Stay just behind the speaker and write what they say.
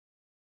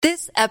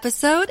This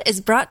episode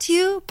is brought to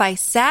you by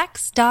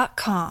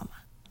Sax.com.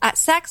 At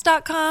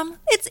Sax.com,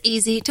 it's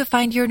easy to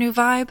find your new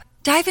vibe.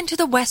 Dive into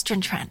the Western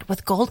trend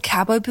with gold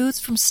cowboy boots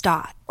from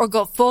Stott, or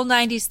go full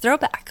 90s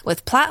throwback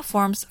with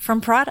platforms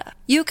from Prada.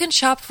 You can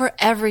shop for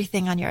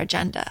everything on your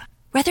agenda,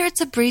 whether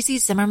it's a breezy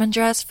Zimmermann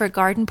dress for a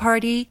garden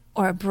party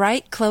or a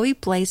bright Chloe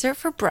blazer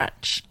for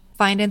brunch.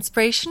 Find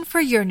inspiration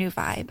for your new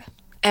vibe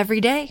every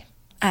day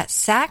at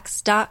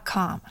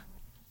Sax.com.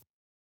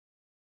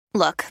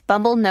 Look,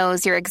 Bumble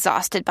knows you're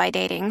exhausted by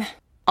dating.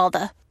 All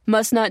the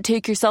must not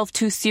take yourself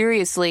too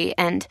seriously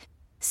and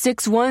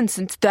 6'1"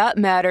 since that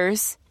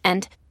matters.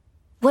 And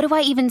what do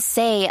I even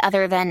say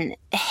other than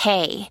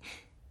hey?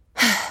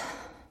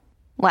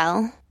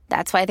 Well,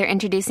 that's why they're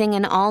introducing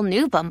an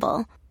all-new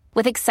Bumble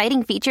with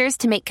exciting features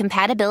to make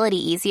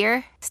compatibility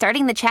easier,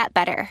 starting the chat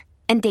better,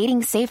 and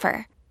dating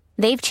safer.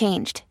 They've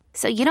changed,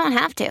 so you don't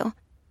have to.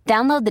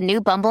 Download the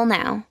new Bumble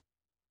now.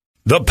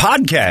 The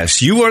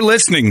podcast you are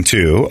listening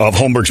to of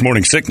Holmberg's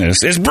Morning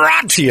Sickness is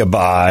brought to you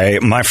by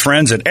my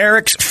friends at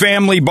Eric's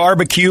Family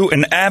Barbecue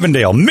in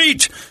Avondale.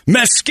 Meet,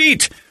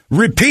 mesquite,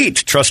 repeat.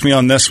 Trust me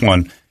on this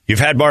one. You've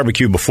had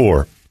barbecue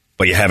before,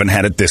 but you haven't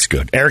had it this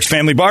good. Eric's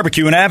Family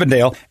Barbecue in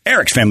Avondale,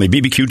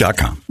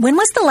 ericsfamilybbq.com. When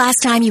was the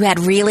last time you had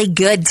really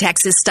good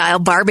Texas-style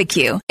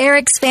barbecue?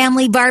 Eric's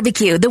Family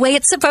Barbecue, the way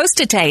it's supposed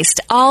to taste.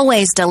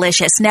 Always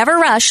delicious, never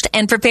rushed,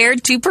 and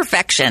prepared to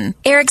perfection.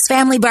 Eric's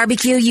Family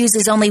Barbecue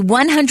uses only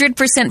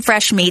 100%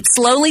 fresh meat,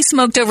 slowly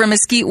smoked over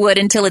mesquite wood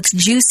until it's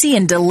juicy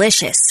and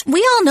delicious.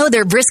 We all know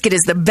their brisket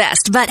is the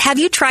best, but have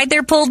you tried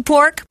their pulled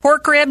pork,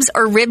 pork ribs,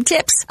 or rib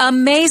tips?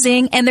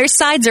 Amazing, and their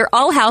sides are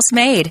all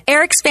house-made.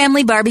 Eric's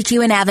Family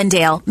Barbecue in Avondale.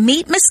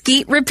 Meet,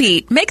 mesquite,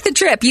 repeat. Make the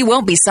trip. You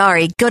won't be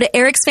sorry. Go to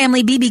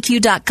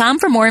ericsfamilybbq.com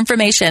for more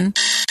information.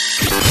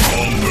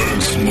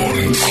 Holmberg's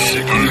Morning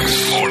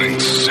Sickness. Morning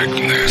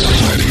Sickness.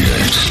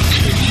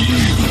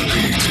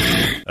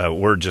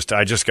 98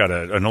 I just got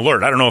an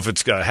alert. I don't know if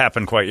it's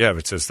happened quite yet.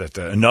 It says that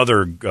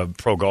another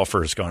pro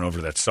golfer has gone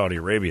over that Saudi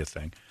Arabia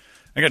thing.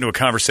 I got into a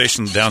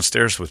conversation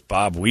downstairs with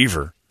Bob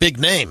Weaver. Big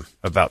name.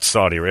 About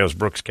Saudi Arabia. It was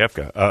Brooks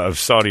Koepka of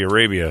Saudi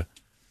Arabia.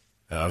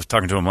 I was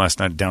talking to him last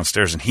night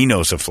downstairs, and he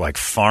knows of like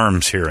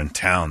farms here in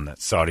town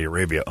that Saudi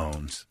Arabia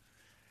owns.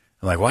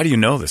 I'm like, why do you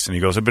know this? And he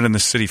goes, I've been in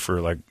this city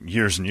for like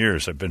years and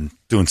years. I've been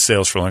doing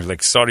sales for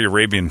like Saudi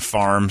Arabian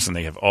farms, and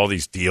they have all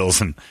these deals.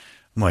 And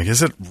I'm like,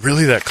 is it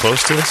really that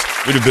close to us?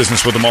 We do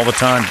business with them all the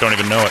time. Don't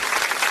even know it.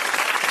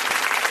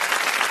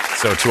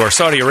 So to our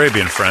Saudi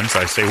Arabian friends,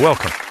 I say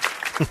welcome.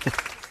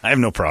 I have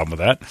no problem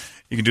with that.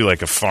 You can do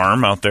like a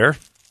farm out there.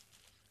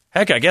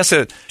 Heck, I guess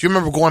it. Do you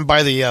remember going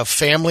by the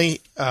family?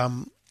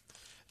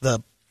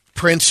 The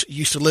prince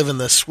used to live in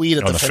the suite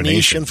at the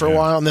Phoenician for a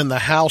while, and then the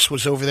house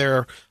was over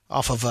there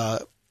off of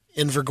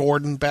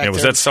Invergordon back there.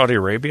 Was that Saudi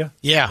Arabia?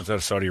 Yeah. Was that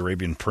a Saudi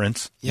Arabian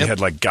prince? Yep. You had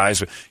like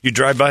guys. You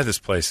drive by this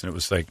place, and it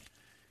was like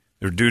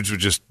there were dudes with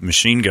just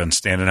machine guns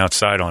standing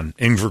outside on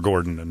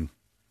Invergordon and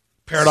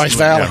Paradise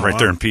Valley. Yeah, right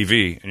there in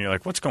PV. And you're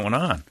like, what's going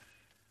on?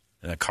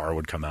 And a car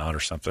would come out or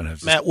something.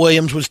 Matt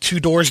Williams was 2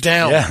 doors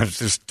down. Yeah, it was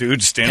just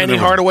dudes standing there.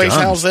 Penny Hardaway's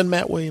house, then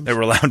Matt Williams. They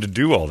were allowed to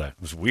do all that.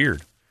 It was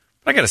weird.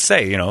 I got to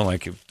say,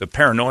 like the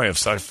paranoia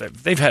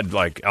of they've had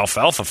like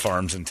alfalfa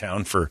farms in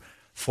town for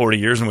 40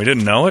 years and we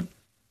didn't know it,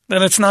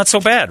 then it's not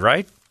so bad,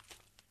 right?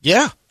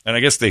 Yeah. And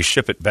I guess they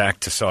ship it back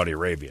to Saudi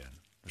Arabia.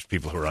 There's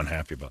people who are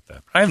unhappy about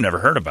that. I have never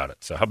heard about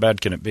it, so how bad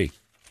can it be?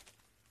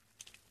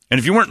 And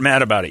if you weren't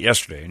mad about it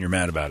yesterday and you're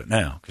mad about it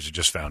now because you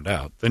just found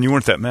out, then you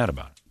weren't that mad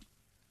about it.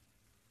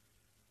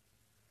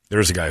 There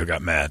was a guy who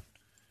got mad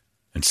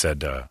and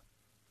said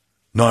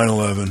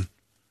 9/11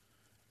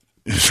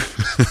 is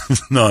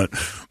not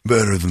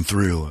better than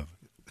 3/11.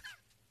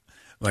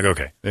 Like,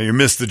 okay, you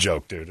missed the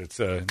joke, dude. It's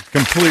a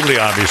completely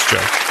obvious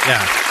joke.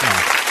 Yeah.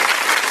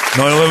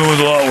 9/11 was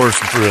a lot worse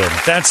than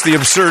 3/11. That's the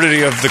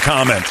absurdity of the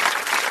comment.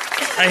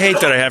 I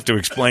hate that I have to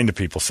explain to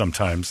people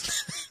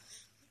sometimes.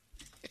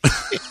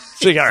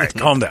 So, all right,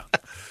 calm down.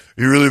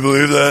 You really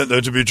believe that?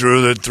 That to be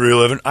true, that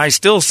 3/11? I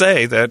still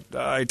say that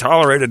I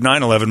tolerated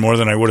 9/11 more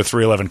than I would a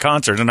 3/11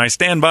 concert, and I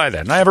stand by that.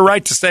 And I have a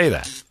right to say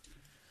that.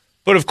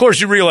 But, of course,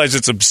 you realize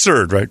it's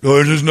absurd, right? Oh,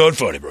 it's just not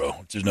funny, bro.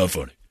 It's just not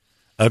funny.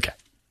 Okay.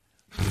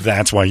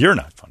 That's why you're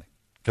not funny,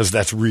 because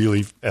that's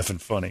really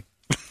effing funny.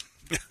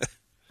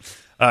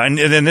 And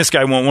then this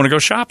guy won't want to go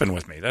shopping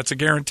with me. That's a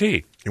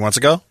guarantee. He wants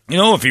to go?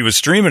 If he was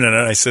streaming it,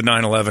 I said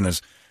 9/11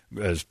 is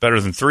better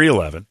than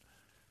 3/11.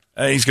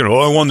 He's going to,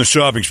 I won the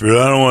shopping spree.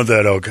 I don't want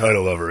that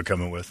Al-Qaeda lover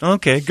coming with.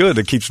 Okay, good.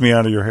 That keeps me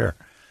out of your hair.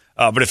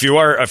 But if you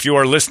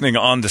are listening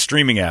on the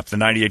streaming app, the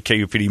 98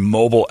 KUPD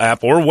mobile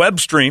app or web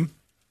stream,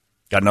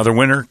 got another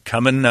winner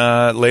coming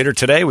later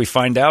today. We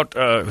find out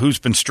who's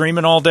been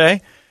streaming all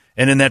day.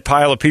 And in that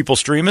pile of people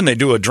streaming, they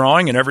do a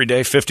drawing, and every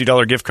day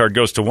 $50 gift card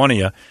goes to one of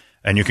you.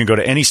 And you can go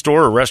to any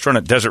store or restaurant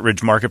at Desert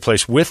Ridge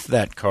Marketplace with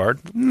that card.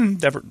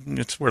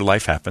 It's where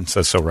life happens.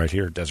 Says so right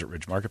here, Desert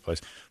Ridge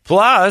Marketplace.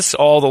 Plus,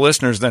 all the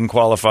listeners then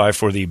qualify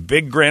for the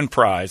big grand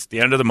prize at the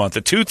end of the month,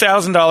 a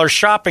 $2,000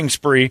 shopping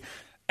spree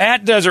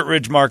at Desert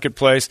Ridge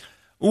Marketplace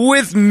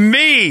with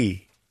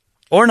me.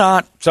 Or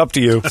not. It's up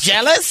to you.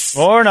 Jealous?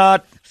 Or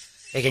not.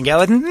 You can go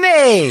with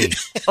me.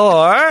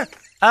 Or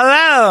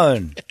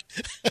alone.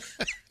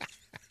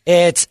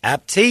 It's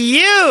up to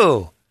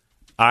you.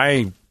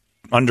 I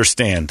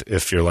understand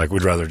if you're like,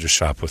 we'd rather just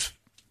shop with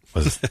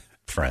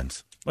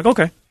friends. Like,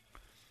 okay.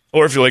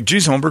 Or if you're like,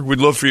 geez, Holmberg, we'd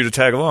love for you to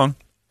tag along.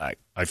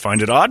 I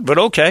find it odd, but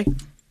okay.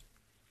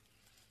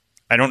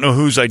 I don't know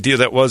whose idea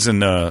that was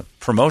in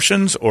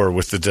promotions or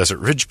with the Desert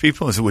Ridge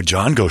people. Is it, would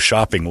John go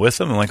shopping with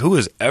them? I'm like, who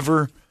has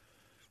ever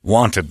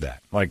wanted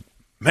that? Like,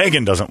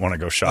 Megan doesn't want to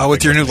go shopping. Oh,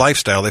 with your new me.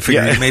 lifestyle, they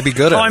figure you may be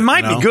good at it. I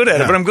might be good at it,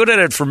 Yeah. but I'm good at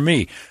it for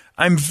me.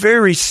 I'm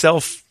very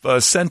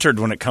self-centered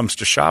when it comes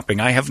to shopping.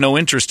 I have no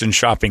interest in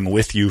shopping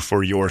with you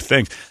for your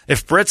things.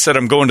 If Brett said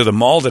I'm going to the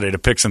mall today to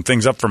pick some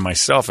things up for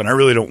myself, and I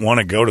really don't want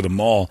to go to the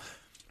mall,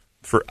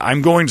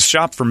 I'm going to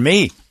shop for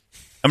me.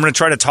 I'm going to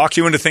try to talk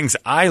you into things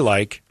I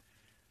like.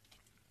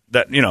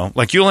 That, you know,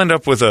 like you'll end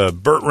up with a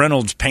Burt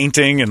Reynolds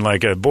painting and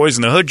like a Boys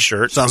in the Hood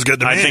shirt. Sounds good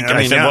to me. I said,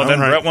 yeah, well, then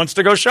right. Brett wants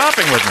to go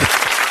shopping with me.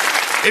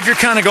 If you're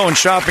kind of going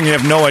shopping, you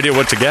have no idea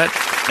what to get.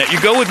 You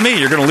go with me,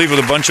 you're going to leave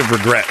with a bunch of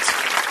regrets.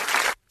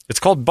 It's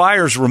called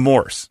buyer's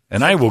remorse,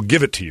 and I will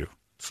give it to you.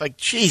 It's like,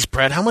 geez,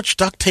 Brett, how much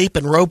duct tape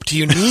and rope do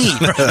you need?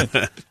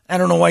 I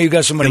don't know why you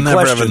got so many You'll never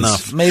have questions.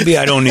 enough. Maybe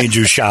I don't need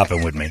you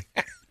shopping with me.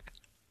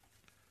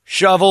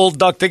 Shovel,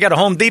 duct. They got a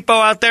Home Depot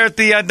out there at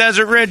the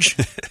Desert Ridge.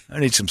 I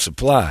need some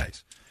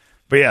supplies.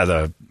 But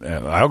yeah,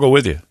 I'll go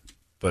with you.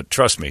 But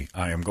trust me,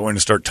 I am going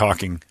to start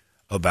talking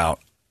about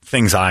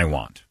things I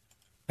want.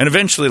 And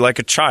eventually, like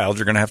a child,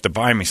 you're going to have to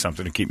buy me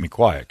something to keep me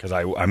quiet because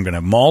I'm going to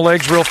have mall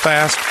legs real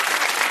fast.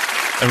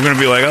 I'm going to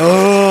be like,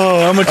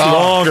 oh, how much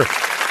longer?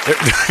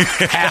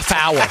 Half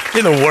hour.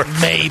 In the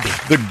worst. Maybe.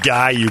 The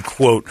guy you,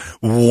 quote,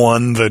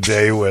 won the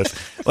day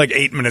with. Like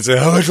 8 minutes.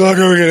 How much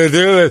longer are we going to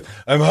do this?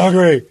 I'm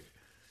hungry.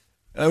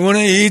 I want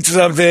to eat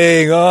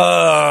something.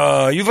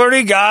 Oh, you've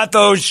already got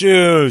those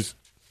shoes.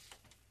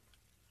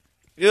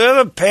 You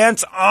have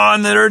pants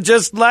on that are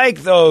just like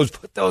those.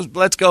 Put those.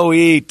 Let's go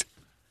eat.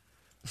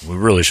 We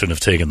really shouldn't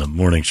have taken the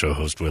morning show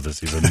host with us.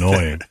 He's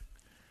annoying.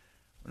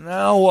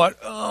 Now what?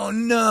 Oh,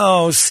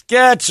 no.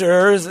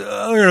 Skechers.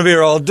 Oh, we're going to be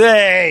here all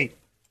day.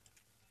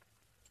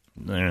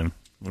 Man,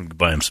 we'll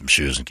buy him some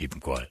shoes and keep him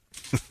quiet.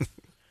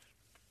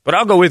 But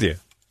I'll go with you.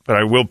 But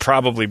I will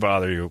probably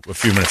bother you a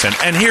few minutes in.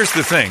 And here's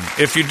the thing.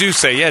 If you do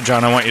say, yeah,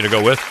 John, I want you to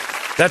go with,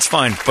 that's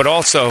fine. But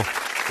also,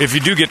 if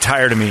you do get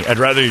tired of me, I'd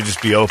rather you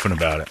just be open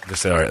about it.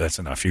 Just say, all right, that's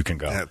enough. You can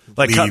go. Yeah,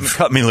 like, leave.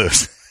 cut me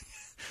loose.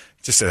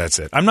 Just say that's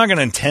it. I'm not going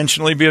to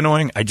intentionally be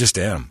annoying. I just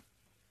am.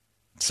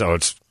 So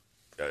it's,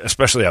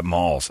 especially at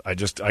malls, I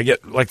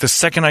get, like, the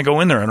second I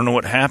go in there, I don't know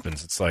what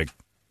happens. It's like,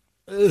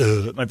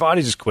 ugh, my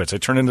body just quits. I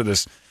turn into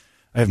this,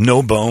 I have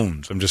no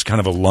bones. I'm just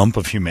kind of a lump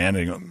of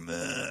humanity,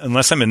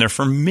 unless I'm in there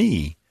for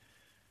me.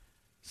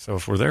 So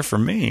if we're there for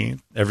me,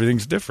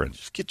 everything's different.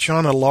 Just get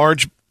John a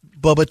large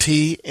Bubba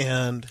tea,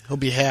 and he'll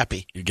be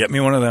happy. You get me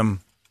one of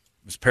them.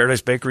 Is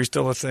Paradise Bakery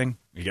still a thing?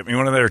 You get me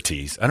one of their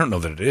teas. I don't know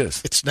that it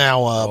is. It's now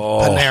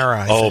Panera,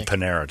 I think.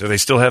 Panera. Do they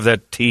still have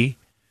that tea?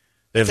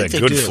 They have that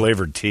good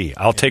flavored tea.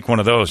 I'll take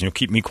one of those, and you'll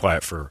keep me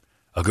quiet for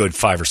a good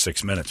 5 or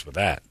 6 minutes with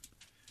that.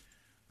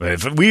 But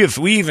if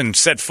we even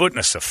set foot in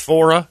a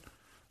Sephora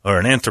or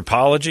an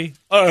Anthropology,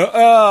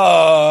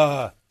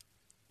 Not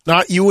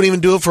you wouldn't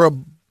even do it for a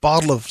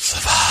bottle of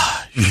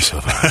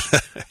Sauvage.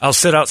 I'll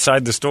sit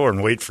outside the store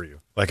and wait for you,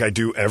 like I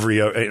do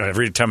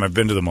every time I've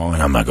been to the mall,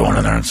 and I'm not going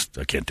in there.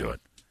 I can't do it.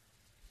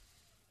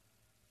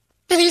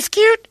 Are these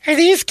cute? Are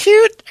these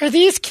cute? Are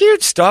these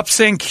cute? Stop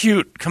saying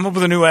cute. Come up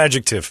with a new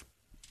adjective.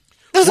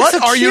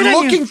 What are you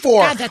looking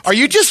for? Are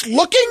you just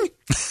looking?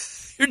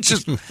 You're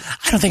just,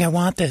 I don't think I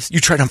want this. You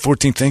tried on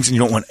 14 things and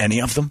you don't want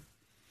any of them?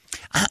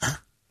 How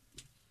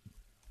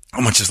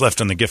much is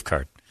left on the gift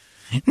card?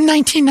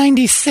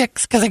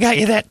 $19.96 because I got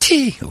you that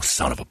tea. Oh,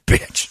 son of a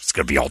bitch. It's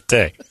going to be all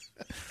day.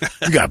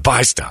 You got to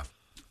buy stuff.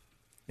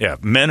 Yeah,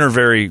 men are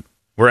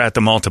we're at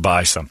the mall to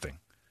buy something.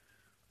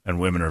 And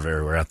women are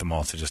we're at the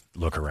mall to just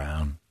look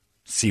around,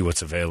 see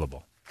what's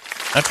available.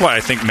 That's why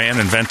I think man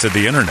invented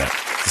the internet,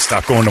 to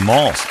stop going to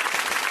malls.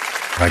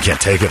 I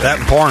can't take it That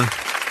and anymore. porn.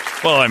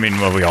 Well, I mean,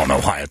 we all know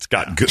why it's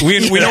got good. We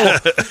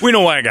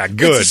know why it got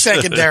good. It's a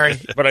secondary.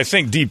 But I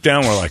think deep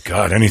down we're like,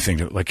 God, anything.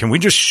 Can we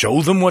just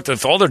show them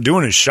if all they're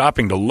doing is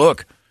shopping to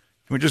look?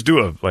 Can we just do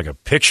a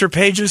picture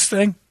pages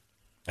thing?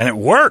 And it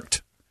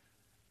worked.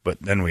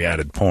 But then we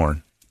added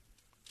porn.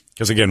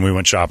 Because again, we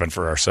went shopping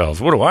for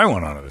ourselves. What do I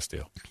want out of this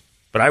deal?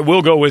 But I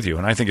will go with you,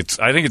 and I think it's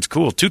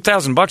cool.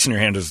 $2,000 in your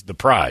hand is the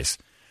prize.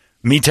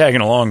 Me tagging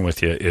along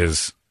with you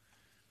is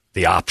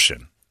the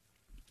option.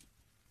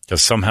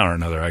 Because somehow or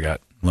another I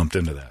got lumped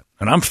into that.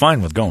 And I'm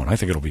fine with going. I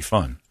think it'll be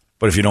fun.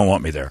 But if you don't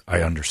want me there,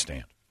 I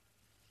understand.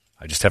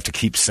 I just have to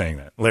keep saying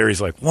that. Larry's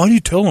like, why do you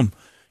tell them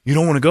you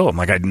don't want to go? I'm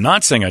like, I'm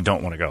not saying I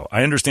don't want to go.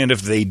 I understand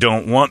if they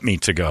don't want me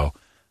to go.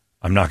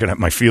 I'm not going to have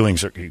my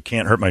feelings. You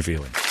can't hurt my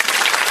feelings.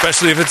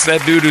 Especially if it's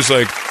that dude who's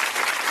like,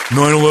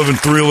 9/11,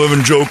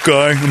 3/11 joke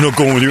guy. I'm not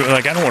going with you.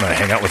 Like, I don't want to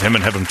hang out with him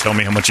and have him tell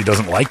me how much he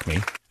doesn't like me.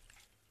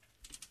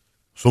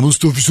 Some of the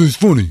stuff he says is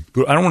funny.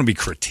 But I don't want to be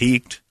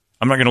critiqued.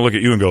 I'm not going to look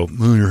at you and go,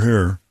 "Oh, your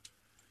hair.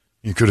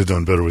 You could have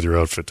done better with your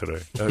outfit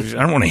today." I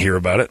don't want to hear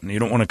about it. And you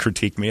don't want to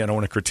critique me. I don't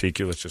want to critique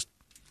you. I just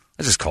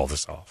call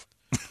this off.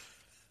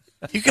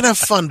 You can have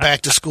fun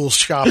back to school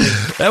shopping.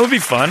 That would be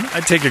fun.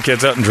 I'd take your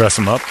kids out and dress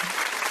them up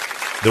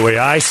the way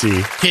I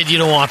see. Kid, you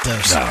don't want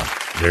those. No,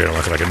 you're going to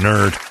look like a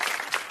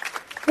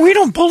nerd. We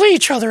don't bully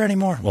each other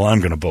anymore. Well, I'm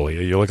going to bully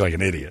you. You look like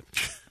an idiot.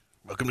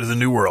 Welcome to the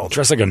new world.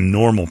 Dress like a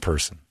normal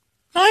person.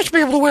 I should be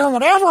able to wear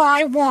whatever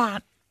I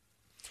want.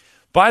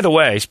 By the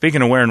way,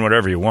 speaking of wearing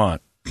whatever you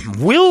want,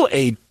 will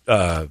a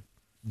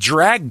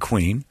drag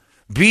queen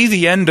be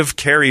the end of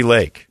Carrie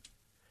Lake?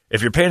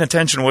 If you're paying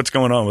attention to what's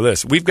going on with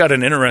this, we've got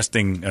an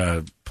interesting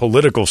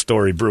political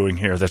story brewing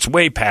here that's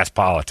way past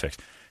politics.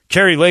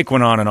 Carrie Lake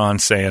went on and on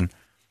saying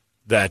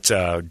that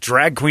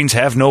drag queens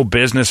have no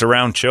business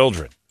around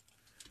children.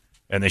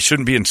 And they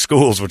shouldn't be in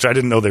schools, which I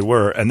didn't know they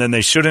were. And then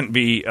they shouldn't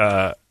be,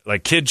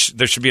 like kids,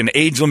 there should be an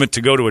age limit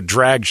to go to a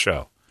drag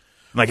show.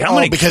 Like, how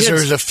many because kids?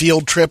 there's a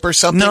field trip or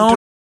something? No.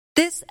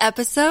 This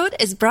episode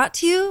is brought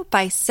to you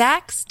by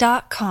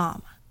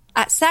Sax.com.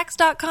 At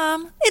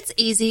Sax.com, it's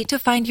easy to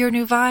find your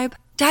new vibe.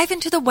 Dive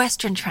into the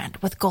Western trend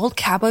with gold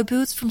cowboy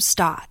boots from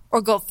Stott, or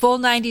go full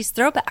 90s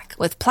throwback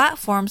with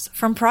platforms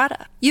from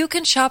Prada. You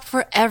can shop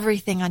for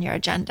everything on your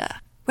agenda,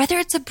 whether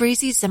it's a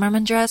breezy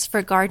Zimmermann dress for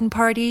a garden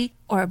party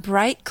or a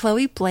bright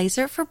Chloe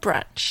blazer for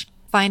brunch.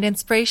 Find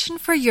inspiration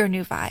for your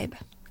new vibe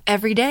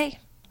every day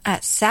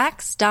at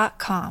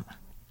Sax.com.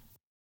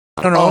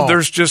 I don't know.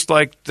 There's just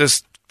like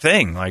this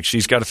thing. Like,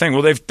 she's got a thing.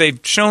 Well, they've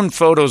shown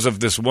photos of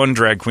this one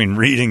drag queen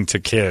reading to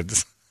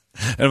kids.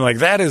 And I'm like,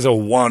 that is a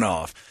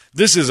one-off.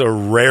 This is a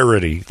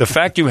rarity. The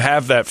fact you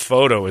have that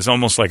photo is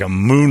almost like a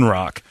moon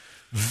rock.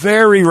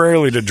 Very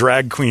rarely do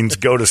drag queens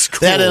go to school.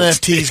 That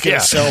NFT is going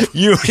to sell.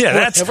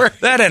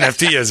 That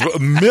NFT is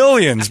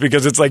millions,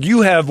 because it's like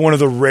you have one of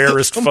the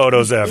rarest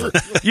photos ever.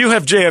 You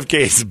have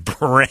JFK's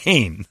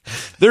brain.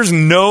 There's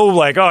no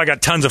like, oh, I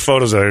got tons of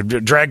photos of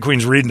drag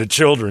queens reading to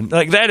children.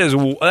 Like that is a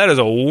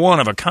one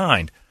of a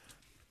kind.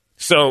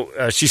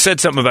 So she said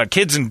something about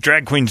kids and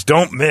drag queens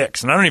don't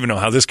mix. And I don't even know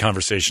how this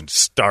conversation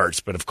starts,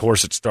 but of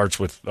course it starts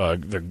with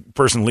the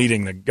person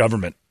leading the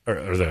government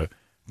or the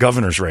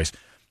governor's race.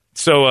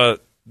 So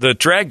the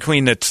drag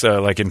queen that's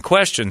like in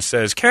question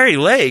says, Carrie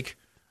Lake,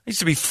 I used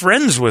to be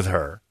friends with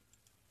her.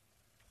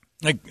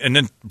 Like, and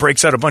then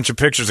breaks out a bunch of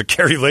pictures of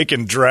Carrie Lake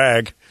in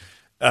drag.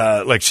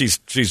 Like she's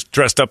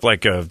dressed up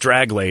like a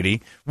drag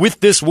lady with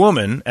this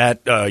woman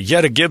at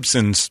Yetta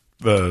Gibson's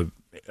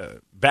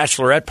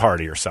bachelorette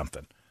party or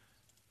something.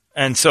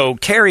 And so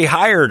Carrie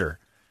hired her.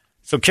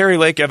 So Carrie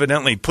Lake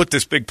evidently put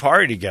this big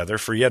party together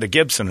for Yetta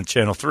Gibson at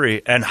Channel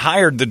 3 and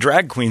hired the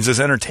drag queens as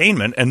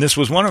entertainment. And this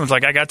was one of them.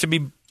 Like, I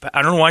don't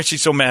know why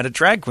she's so mad at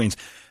drag queens.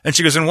 And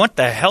she goes, and what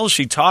the hell is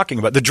she talking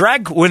about?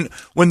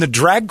 When the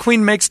drag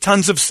queen makes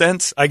tons of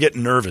sense, I get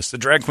nervous. The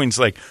drag queen's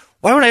like,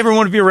 why would I ever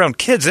want to be around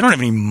kids? They don't have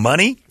any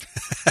money.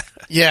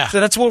 Yeah. So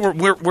that's what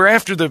we're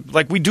after.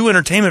 We do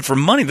entertainment for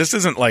money. This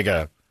isn't like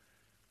a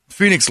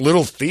Phoenix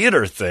Little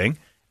Theater thing.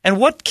 And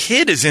what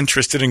kid is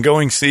interested in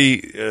going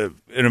see an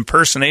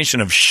impersonation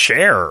of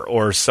Cher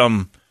or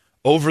some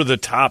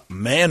over-the-top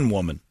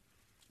man-woman?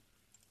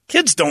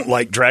 Kids don't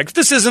like drag.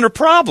 This isn't a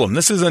problem.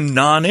 This is a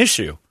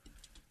non-issue.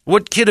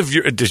 What kid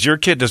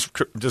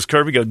does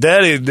Kirby go,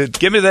 Daddy,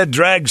 give me that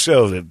drag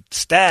show, the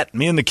stat.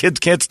 Me and the kids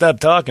can't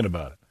stop talking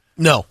about it.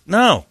 No.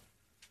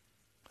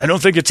 I don't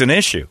think it's an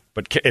issue,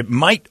 but it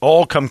might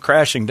all come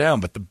crashing down.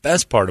 But the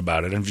best part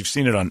about it, and if you've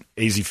seen it on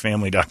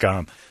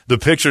azfamily.com, the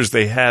pictures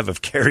they have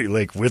of Carrie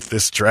Lake with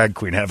this drag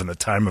queen having the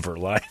time of her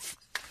life.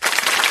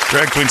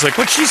 Drag queen's like,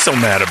 what's she so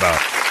mad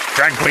about?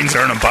 Drag queens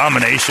are an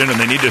abomination and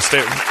they need to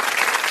stay.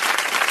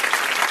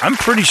 I'm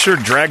pretty sure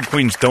drag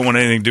queens don't want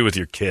anything to do with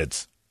your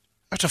kids.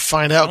 I have to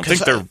find out. I don't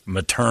think they're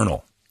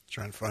maternal.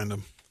 Trying to find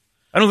them.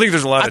 I don't think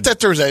there's a lot I thought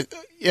there was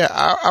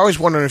I was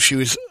wondering if she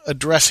was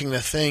addressing the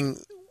thing.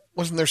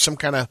 Wasn't there some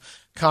kind of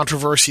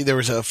controversy? There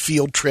was a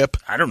field trip.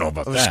 I don't know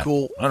about of that.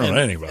 School, I don't know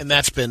anything about that. And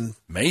that's been...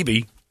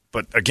 Maybe.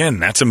 But again,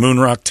 that's a moon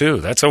rock too.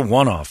 That's a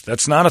one-off.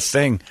 That's not a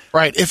thing.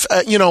 Right. If,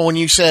 when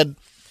you said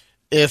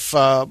if,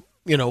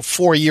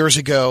 4 years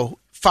ago,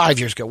 5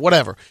 years ago,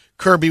 whatever,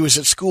 Kirby was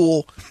at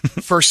school,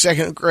 first,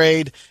 second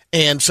grade,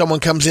 and someone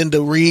comes in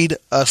to read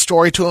a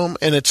story to him,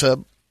 and it's a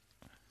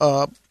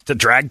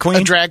drag queen?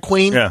 A drag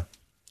queen. Yeah.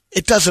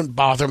 It doesn't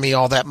bother me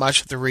all that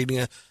much if they're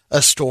reading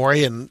a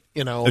story and,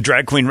 a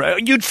drag queen.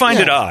 You'd find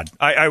it odd.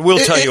 I will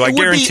tell you. I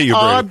guarantee you,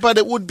 odd, but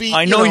it would be.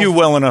 I know you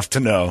well enough to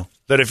know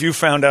that if you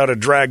found out a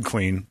drag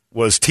queen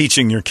was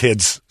teaching your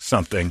kids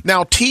something.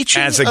 Now,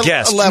 teaching as a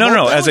guest.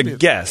 As a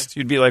guest.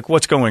 You'd be like,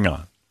 what's going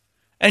on?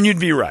 And you'd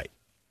be right.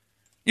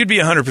 You'd be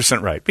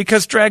 100% right.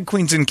 Because drag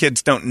queens and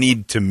kids don't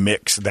need to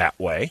mix that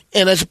way.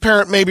 And as a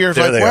parent, maybe you're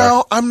like,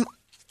 well, I'm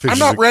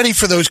not ready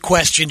for those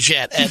questions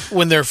yet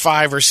when they're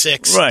 5 or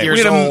 6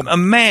 years old. We had a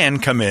man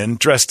come in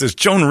dressed as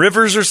Joan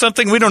Rivers or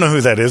something. We don't know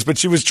who that is, but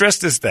she was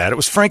dressed as that. It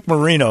was Frank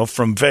Marino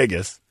from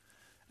Vegas.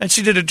 And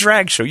she did a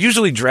drag show.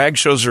 Usually drag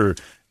shows are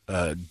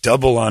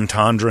double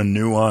entendre,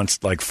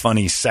 nuanced, like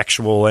funny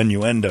sexual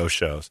innuendo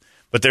shows.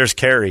 But there's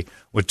Carrie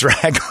with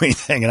drag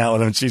queens hanging out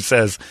with him. She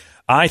says,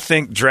 I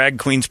think drag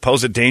queens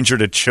pose a danger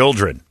to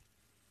children.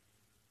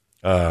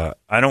 I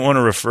don't want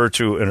to refer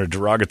to in a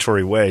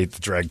derogatory way,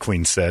 the drag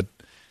queen said.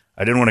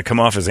 I didn't want to come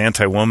off as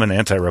anti-woman,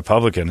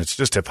 anti-Republican. It's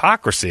just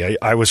hypocrisy.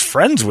 I was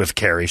friends with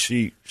Carrie.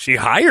 She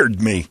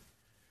hired me.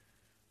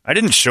 I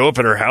didn't show up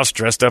at her house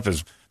dressed up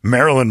as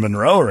Marilyn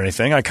Monroe or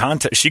anything.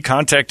 She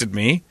contacted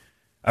me.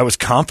 I was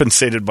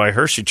compensated by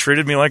her. She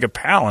treated me like a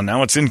pal, and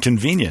now it's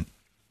inconvenient.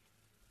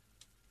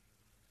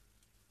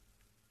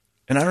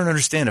 And I don't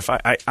understand. If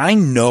I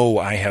know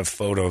I have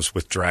photos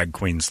with drag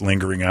queens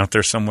lingering out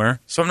there somewhere,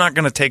 so I'm not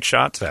going to take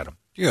shots at them.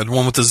 You had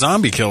one with the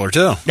zombie killer,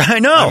 too. I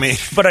know,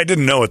 but I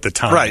didn't know at the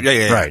time. Right,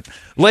 yeah. Right.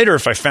 Later,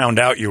 if I found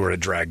out you were a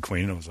drag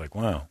queen, I was like,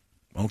 wow,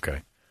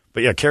 okay.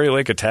 But yeah, Carrie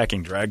Lake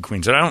attacking drag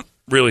queens. And I don't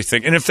really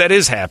think, and if that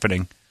is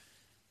happening,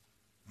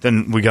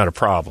 then we got a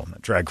problem.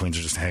 Drag queens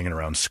are just hanging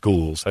around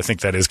schools. I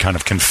think that is kind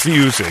of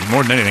confusing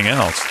more than anything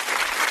else.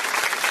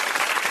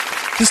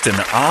 Just an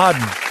odd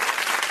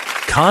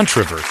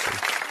controversy.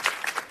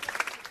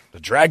 The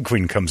drag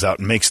queen comes out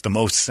and makes the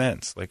most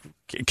sense. Like,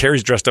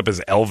 Carrie's dressed up as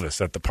Elvis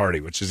at the party,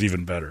 which is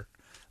even better.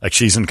 Like,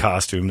 she's in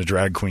costume. The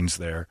drag queen's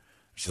there.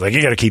 She's like,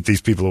 you got to keep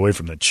these people away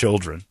from the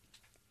children.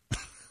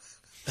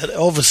 That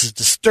Elvis is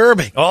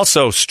disturbing.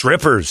 Also,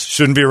 strippers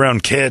shouldn't be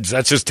around kids.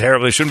 That's just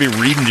terrible. They shouldn't be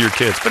reading to your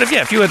kids. But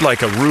if you had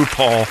like a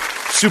RuPaul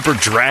super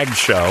drag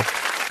show,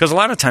 because a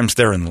lot of times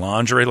they're in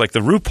lingerie. Like the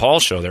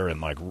RuPaul show, they're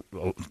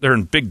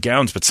in big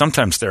gowns, but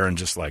sometimes they're in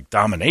just like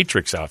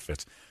dominatrix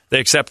outfits. They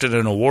accepted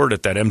an award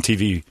at that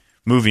MTV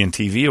Movie and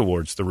TV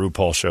Awards, the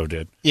RuPaul show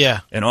did.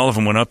 Yeah. And all of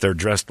them went up there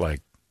dressed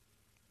like,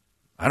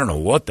 I don't know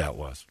what that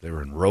was. They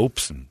were in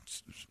ropes and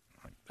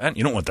like that.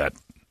 You don't want that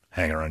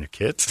hanging around your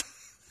kids.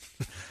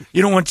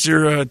 You don't want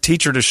your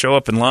teacher to show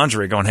up in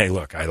lingerie going, hey,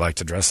 look, I like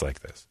to dress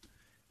like this.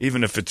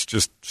 Even if it's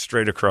just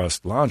straight across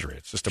lingerie.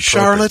 It's just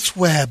appropriate. Charlotte's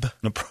Web.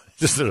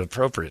 Just an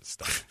appropriate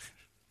stuff.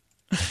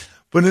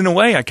 But in a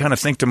way, I kind of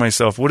think to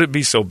myself, would it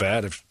be so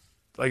bad if,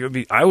 like,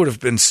 I would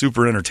have been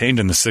super entertained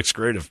in the 6th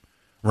grade if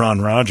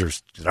Ron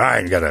Rogers said,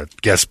 I got a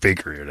guest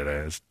speaker here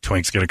today. This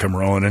twink's going to come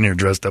rolling in here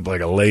dressed up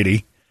like a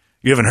lady.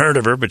 You haven't heard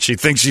of her, but she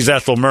thinks she's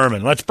Ethel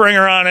Merman. Let's bring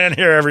her on in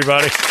here,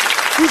 everybody.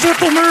 Who's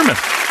Ethel Merman?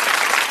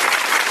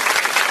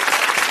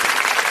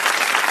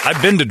 I've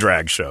been to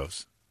drag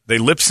shows. They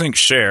lip-sync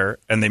Cher,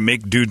 and they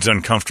make dudes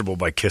uncomfortable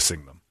by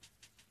kissing them.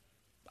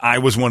 I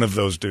was one of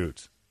those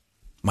dudes.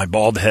 My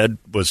bald head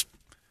was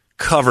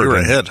covered. You're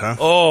a hit, huh?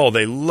 Oh,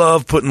 they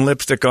love putting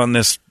lipstick on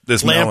this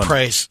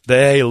Lampreys.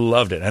 They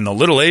loved it. And the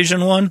little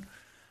Asian one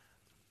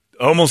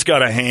almost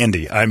got a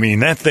handy. I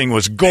mean, that thing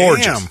was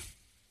gorgeous. Damn.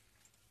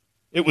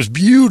 It was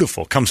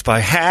beautiful. Comes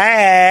by,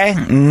 hey.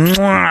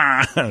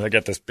 I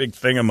got this big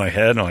thing on my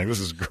head. I'm like, this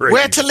is great.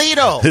 We're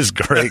Toledo. This is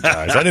great,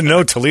 guys. I didn't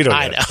know Toledo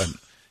I yet, know. but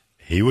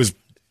he was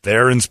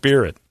there in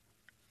spirit.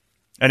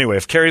 Anyway,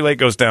 if Carrie Lake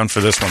goes down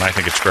for this one, I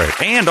think it's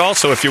great. And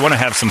also, if you want to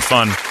have some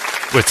fun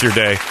with your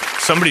day,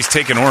 somebody's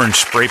taken orange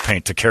spray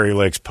paint to Carrie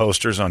Lake's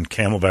posters on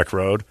Camelback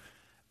Road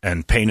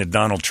and painted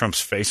Donald Trump's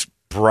face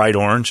bright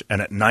orange,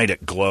 and at night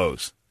it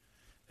glows.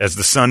 As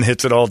the sun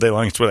hits it all day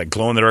long, it's with that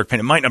glow-in-the-dark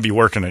paint. It might not be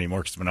working anymore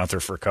because it's been out there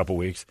for a couple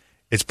weeks.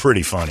 It's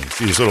pretty funny.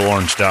 See these little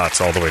orange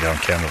dots all the way down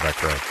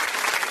Camelback Road.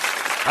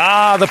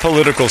 Ah, the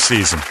political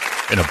season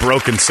in a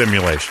broken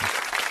simulation.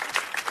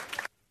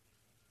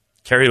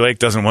 Carrie Lake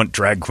doesn't want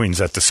drag queens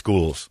at the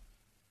schools.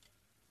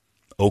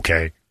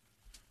 Okay.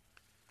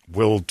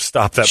 We'll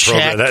stop that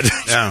Check. program.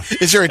 Yeah.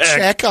 Is there a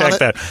check on it?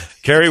 That.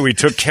 Carrie, we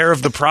took care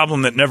of the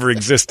problem that never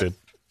existed.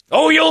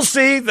 Oh, you'll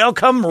see. They'll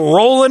come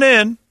rolling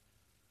in.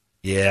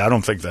 Yeah, I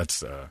don't think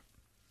that's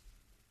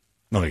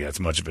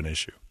much of an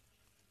issue.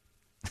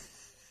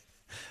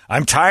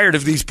 I'm tired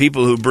of these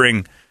people who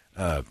bring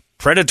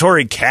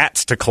predatory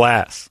cats to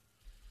class.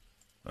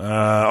 All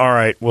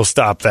right, we'll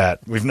stop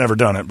that. We've never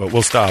done it, but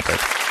we'll stop it.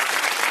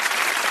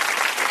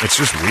 It's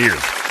just weird.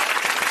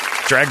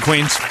 Drag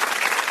queens,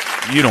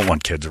 you don't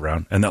want kids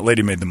around, and that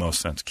lady made the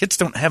most sense. Kids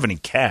don't have any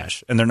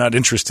cash, and they're not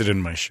interested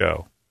in my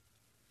show.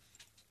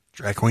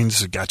 Drag queens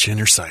have got you in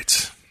your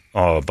sights.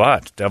 Oh,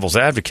 but Devil's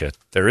Advocate,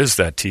 there is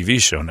that TV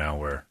show now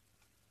where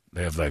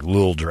they have like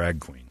little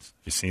drag queens.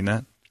 You seen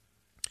that?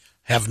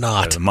 Have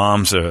not. The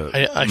moms,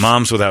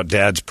 moms without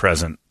dads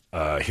present,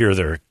 hear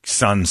their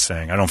sons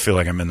saying, I don't feel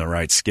like I'm in the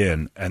right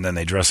skin, and then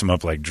they dress them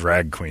up like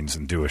drag queens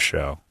and do a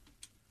show.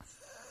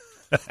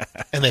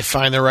 And they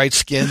find the right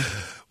skin?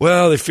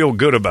 Well, they feel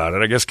good about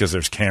it, I guess because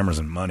there's cameras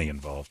and money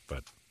involved,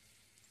 but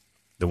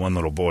the one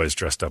little boy is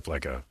dressed up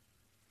like a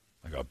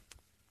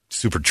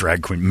super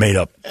drag queen,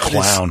 made-up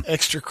clown. It's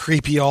extra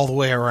creepy all the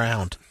way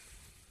around.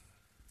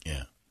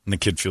 Yeah. And the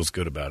kid feels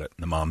good about it,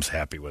 and the mom's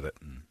happy with it.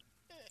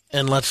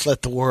 And let's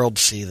let the world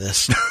see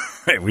this.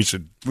 Hey, we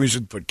should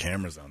put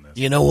cameras on this.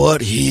 You know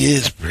what? He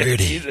is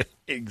pretty.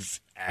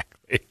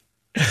 Exactly.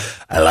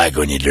 I like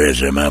when you dress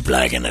him up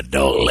like an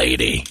adult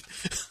lady.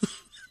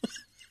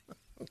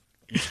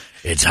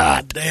 It's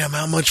hot. Damn,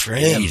 how much for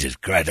him? Jesus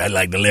Christ, I'd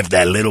like to lift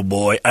that little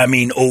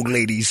old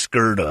lady's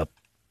skirt up.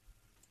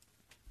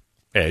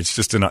 Yeah, it's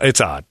just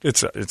it's odd.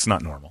 It's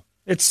not normal.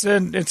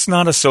 It's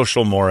not a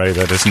social moray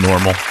that is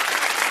normal.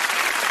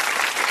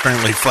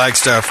 Apparently,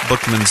 Flagstaff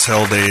Bookman's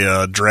held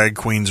a drag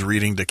queens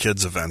reading to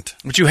kids event.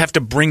 But you have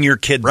to bring your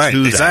kid Right, to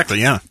that.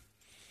 exactly, yeah.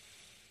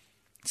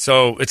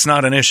 So it's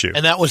not an issue.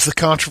 And that was the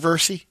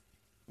controversy?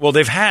 Well,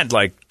 they've had,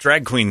 like,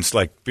 drag queens,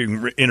 like,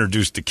 being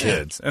introduced to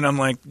kids. Yeah. And I'm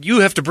like, you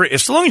have to bring,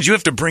 as long as you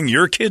have to bring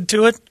your kid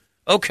to it,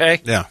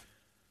 okay. Yeah.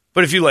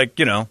 But if you, like,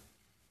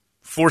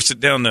 force it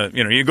down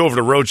you go over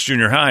to Rhodes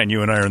Junior High and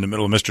you and I are in the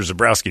middle of Mr.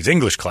 Zabrowski's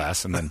English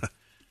class, and then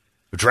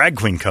the drag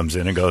queen comes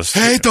in and goes,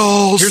 "Hey,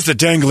 dolls. Here's the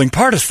dangling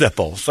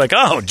participle." It's like,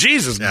 oh,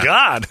 Jesus,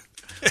 God.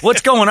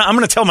 What's going on? I'm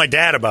going to tell my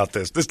dad about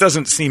this. This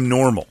doesn't seem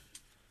normal.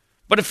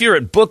 But if you're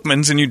at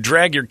Bookman's and you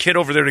drag your kid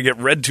over there to get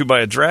read to by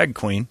a drag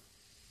queen,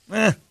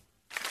 no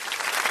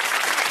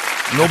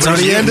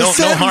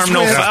harm,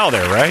 no foul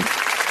there, right?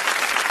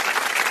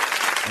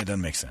 It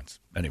doesn't make sense.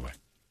 Anyway,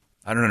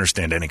 I don't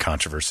understand any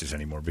controversies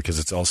anymore because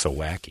it's all so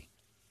wacky.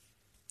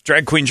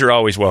 Drag queens, you're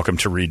always welcome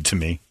to read to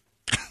me.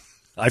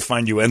 I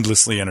find you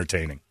endlessly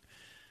entertaining.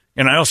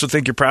 And I also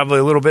think you're probably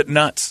a little bit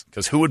nuts,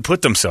 because who would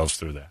put themselves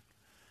through that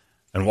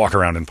and walk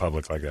around in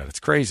public like that? It's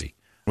crazy.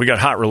 We got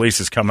hot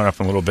releases coming up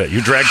in a little bit.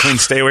 You drag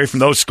queens, stay away from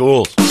those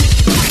schools.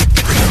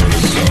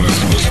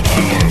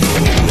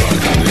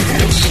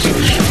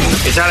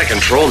 It's out of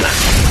control now.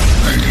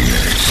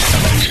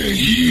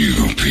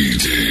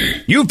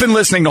 KUPD. You've been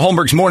listening to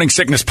Holmberg's Morning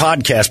Sickness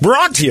Podcast,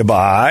 brought to you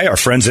by our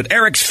friends at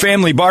Eric's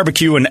Family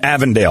Barbecue in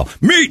Avondale.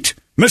 Meet,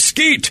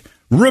 mesquite,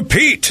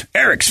 repeat.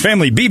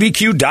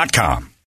 Eric'sFamilyBBQ.com.